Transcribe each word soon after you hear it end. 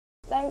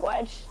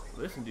Language.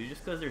 Listen, dude,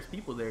 just because there's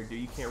people there,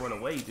 dude, you can't run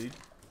away, dude.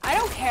 I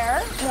don't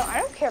care. No, I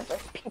don't care if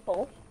there's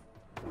people.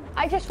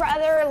 I just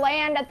rather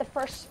land at the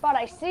first spot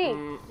I see.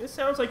 It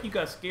sounds like you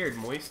got scared,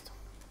 Moist.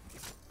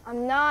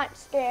 I'm not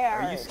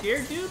scared. Are you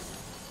scared, dude?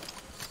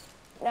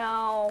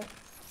 No.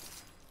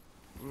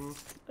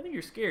 I think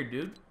you're scared,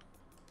 dude.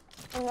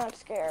 I'm not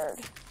scared.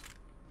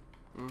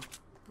 I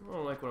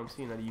don't like what I'm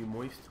seeing out of you,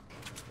 Moist.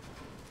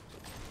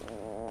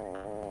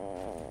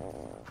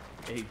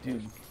 Hey,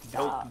 dude,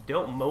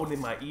 don't moan in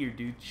my ear,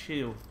 dude.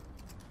 Chill.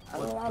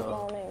 I'm not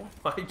moaning.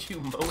 Why'd you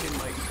moan in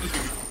my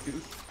ear,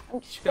 dude? I'm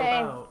Chill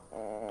out.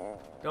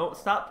 Don't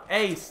stop.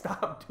 Hey,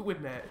 stop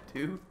doing that,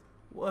 dude.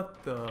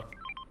 What the?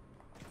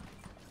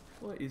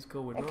 What is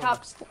going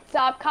on?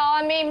 Stop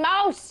calling me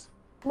Mouse.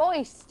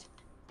 Moist.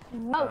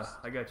 Mouse.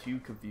 I got you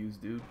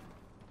confused, dude.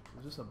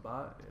 Is this a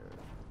bot? Yeah.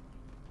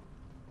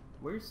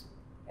 Where's?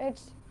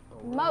 It's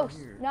right Mouse,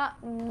 here.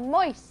 not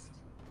Moist.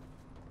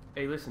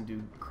 Hey, listen,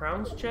 dude.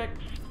 Crowns check.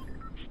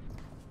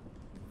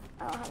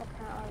 I don't have a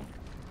crown.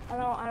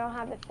 I don't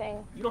have the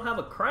thing. You don't have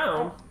a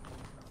crown?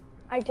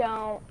 I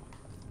don't.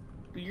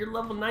 Dude, you're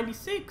level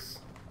 96.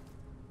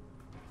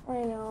 I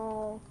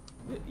know.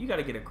 You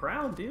gotta get a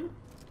crown, dude.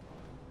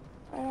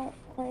 I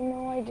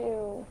know I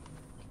do.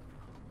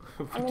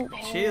 I'm in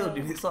pain. Chill,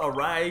 dude. It's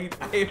alright.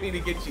 I didn't mean to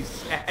get you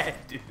sad,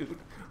 dude.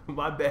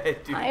 My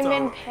bad, dude. I'm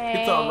in pain.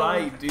 It's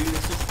alright, dude.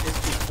 It's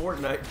just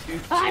Fortnite,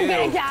 dude. Chill. I'm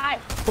gonna die.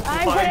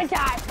 I'm gonna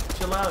die.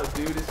 Chill out,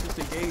 dude. It's just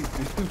a game,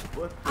 dude.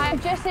 What the? I'm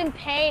just in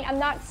pain. I'm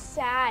not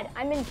sad.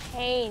 I'm in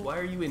pain. Why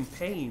are you in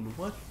pain?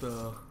 What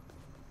the?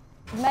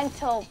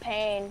 Mental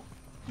pain.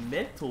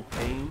 Mental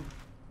pain?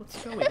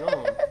 What's going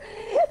on?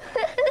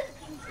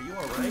 Are you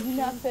alright?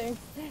 Nothing.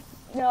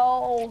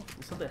 No.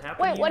 Did something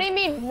happen Wait, to you? what do you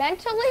mean?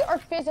 Mentally or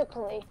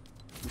physically?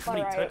 Did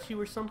somebody touch you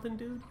or something,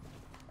 dude?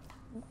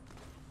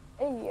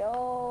 Hey,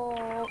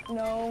 yo.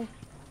 No.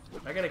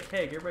 I got a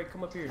keg. Everybody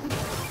come up here.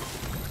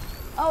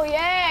 Oh,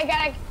 yeah.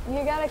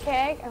 You got a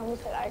cake? I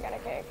almost said I got a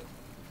cake.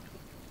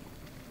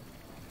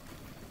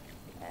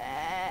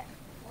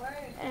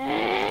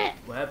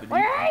 What happened?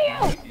 Where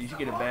are you? Did you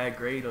get a bad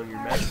grade on your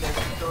math test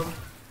or something?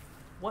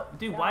 What?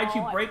 Dude, why'd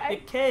you break the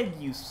keg,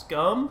 you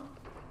scum?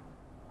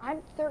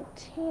 I'm 13.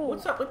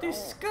 What's up with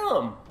this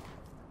scum?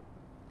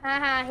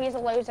 Haha, he's a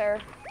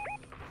loser.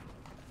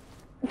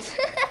 Can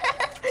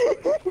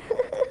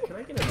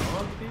I get an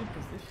AUG, dude?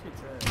 Because this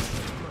shit's ass.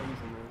 I'm not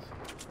using this.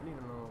 I need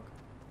an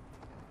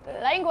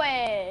AUG.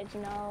 Language,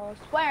 no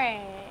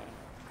swearing.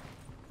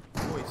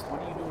 Moist, what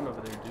are you doing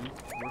over there, dude?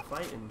 We're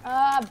fighting.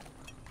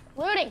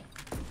 Looting.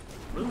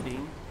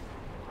 Looting?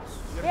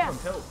 You gotta come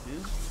help,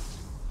 dude.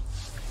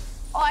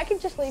 Oh, I can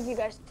just leave you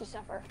guys to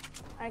suffer.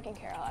 I can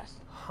care less.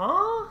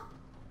 Huh?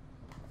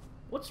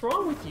 What's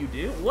wrong with you,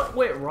 dude? What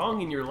went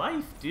wrong in your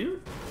life,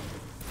 dude?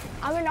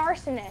 I'm an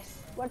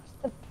arsonist. What's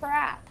the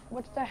prat?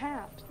 What's the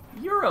haps?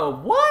 You're a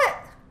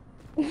what?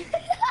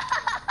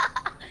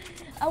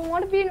 I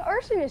want to be an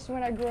arsonist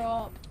when I grow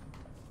up.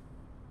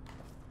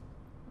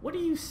 What are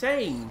you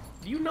saying?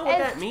 Do you know what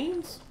that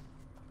means?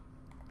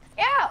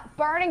 Yeah,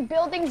 burning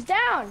buildings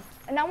down.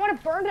 And I want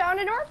to burn down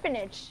an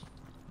orphanage.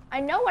 I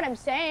know what I'm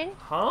saying.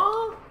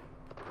 Huh?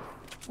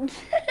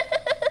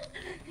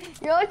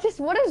 You're like, just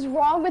what is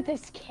wrong with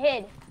this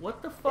kid?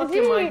 What the fuck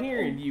am I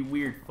hearing, you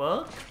weird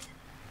fuck?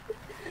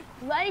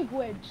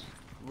 Language.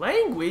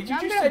 Language? You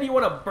just said you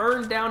want to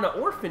burn down an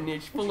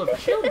orphanage full of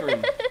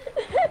children.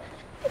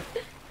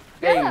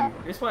 Yeah. Hey,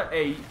 this one.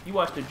 Hey, you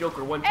watched the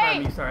Joker one time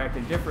and you start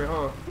acting different,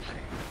 huh?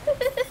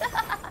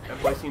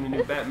 That boy seen the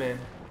new Batman.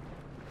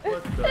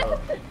 What the?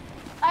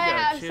 I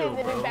have seen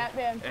the new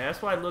Batman. And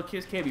that's why little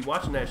kids can't be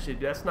watching that shit.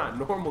 That's not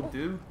normal,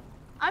 dude.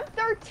 I'm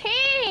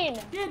 13.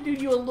 Yeah,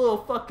 dude, you a little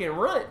fucking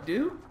runt,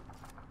 dude.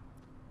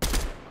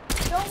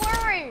 Don't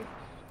worry.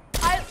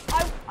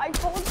 I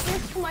told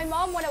this to my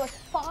mom when I was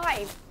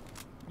 5.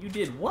 You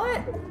did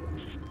what?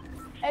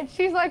 And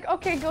she's like,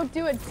 okay, go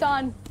do it,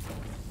 son.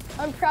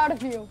 I'm proud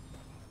of you.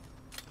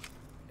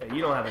 Hey,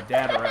 you don't have a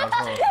dad around,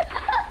 huh?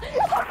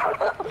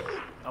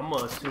 I'm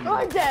gonna assume.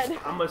 I'm dead.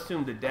 I'm gonna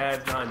assume the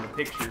dad's not in the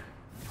picture.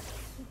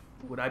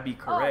 Would I be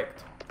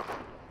correct?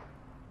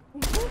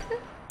 Dude,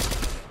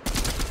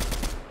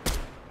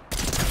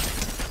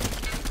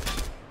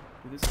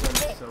 this gun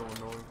is so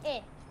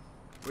annoying.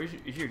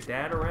 Is your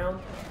dad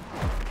around?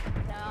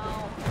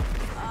 No.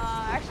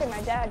 Actually,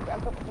 my dad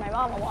broke up with my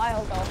mom a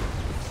while ago,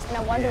 and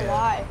I wonder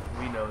why.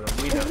 We know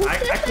that. We know. I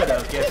could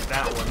have guessed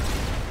that one.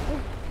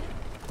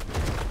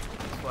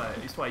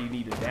 That's why you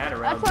need a dad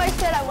around. That's why I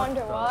said I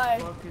wonder why.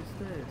 What the fuck is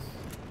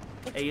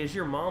this? Hey, is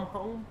your mom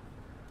home?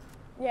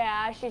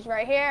 Yeah, she's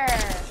right here.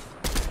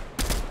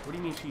 What do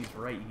you mean she's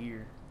right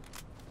here?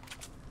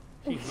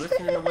 She's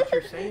listening to what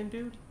you're saying,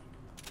 dude?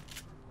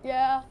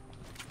 Yeah.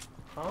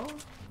 Huh?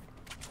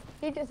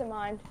 He doesn't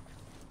mind.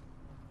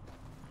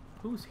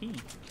 Who's he?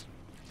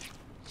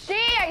 She,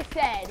 I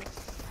said.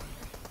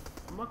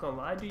 I'm not gonna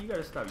lie, dude. You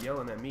gotta stop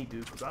yelling at me,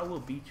 dude, because I will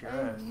beat your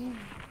ass.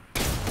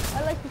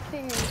 I like to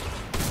see you.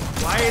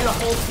 Why did the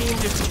whole team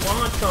just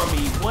launch on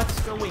me? What's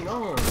going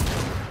on?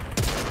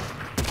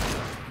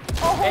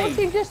 Oh, Hey.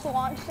 he just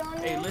launched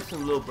on me. Hey,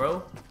 listen, little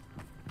bro.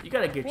 You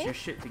gotta get Me? your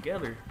shit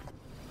together.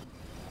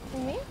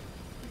 Me?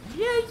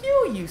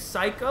 Yeah, you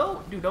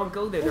psycho. Dude, don't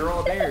go there. They're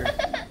all there.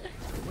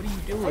 What are you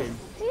doing?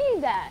 See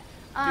that?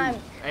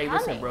 Dude, hey,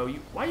 listen, coming. bro.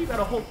 Why you got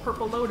a whole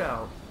purple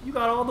loadout? You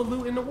got all the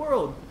loot in the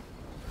world.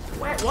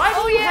 Why do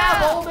Oh, you yeah.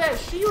 have all that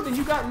shield and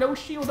you got no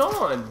shield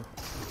on?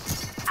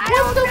 I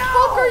What the don't fuck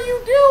know. are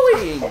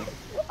you doing?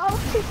 Oh,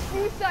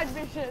 suicide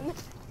mission.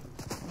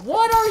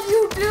 What are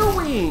you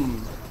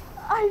doing?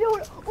 I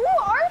don't. Ooh,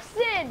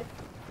 arson.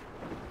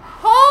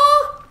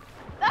 Huh?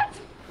 That's.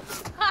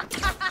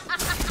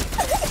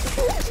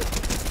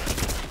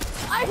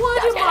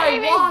 What am I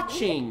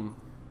watching?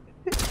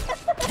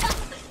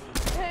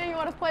 Hey, you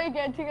want to play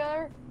again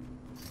together?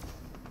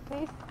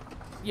 Please.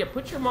 Yeah,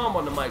 put your mom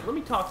on the mic. Let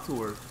me talk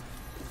to her.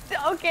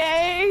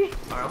 Okay.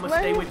 Alright, I'm gonna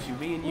stay with you,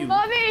 me and you.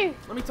 Mommy.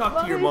 Let me talk to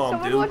Mommy, your mom,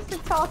 someone dude. wants to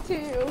talk to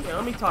you. Yeah,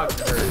 let me talk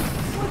to her.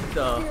 What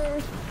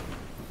the?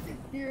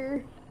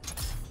 Here.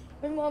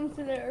 My mom's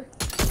there.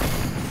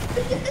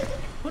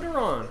 Put her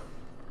on.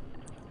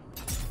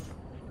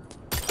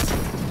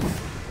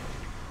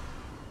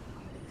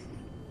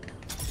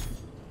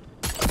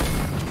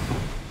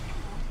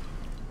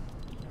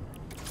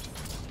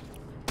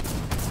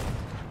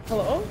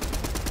 Hello?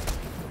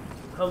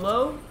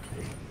 Hello?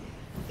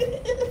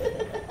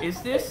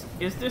 Is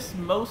this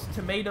Most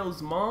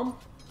Tomatoes' mom?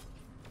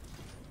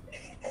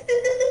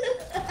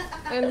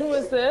 And who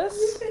is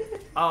this?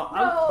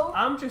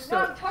 I'm just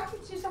I'm talking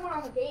to someone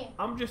on the game.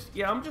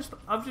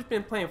 I've just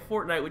been playing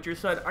Fortnite with your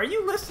son. Are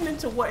you listening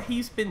to what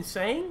he's been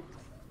saying?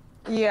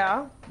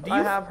 Yeah, Do I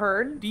you- have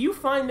heard. Do you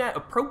find that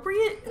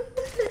appropriate?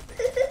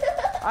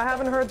 I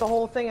haven't heard the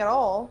whole thing at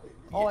all.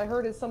 All I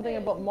heard is something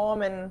about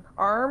mom and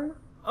arm.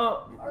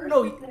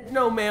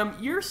 No, ma'am.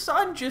 Your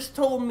son just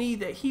told me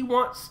that he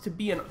wants to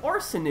be an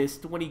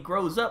arsonist when he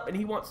grows up and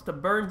he wants to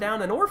burn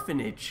down an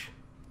orphanage.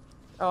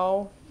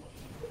 Oh,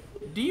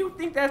 Do you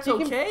think that's He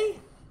can- okay?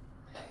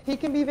 he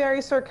can be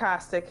very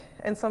sarcastic,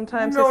 and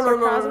sometimes No, his no,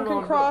 no, sarcasm no,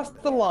 can no. cross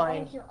the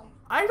line.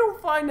 I don't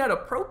find that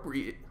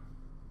appropriate.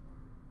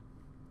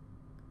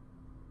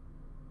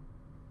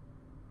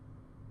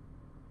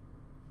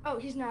 Oh,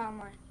 he's not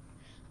online.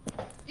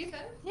 Ethan?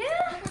 Yeah.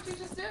 Look what you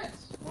just did.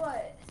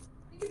 What?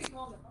 You can be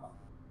calm now.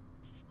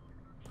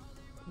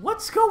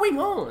 What's going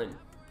on?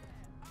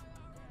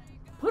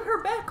 Put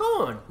her back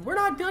on. We're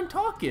not done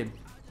talking.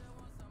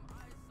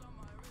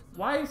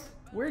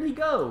 Where'd he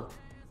go?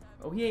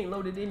 Oh, he ain't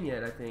loaded in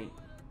yet, I think.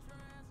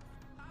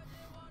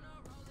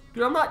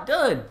 Dude, I'm not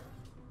done.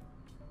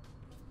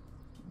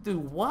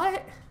 Dude,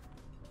 what?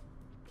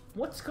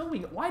 What's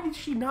going on? Why did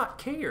she not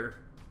care?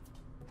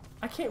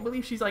 I can't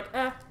believe she's like,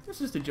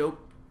 this is a joke.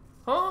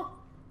 Huh?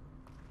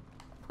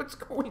 What's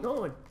going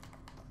on?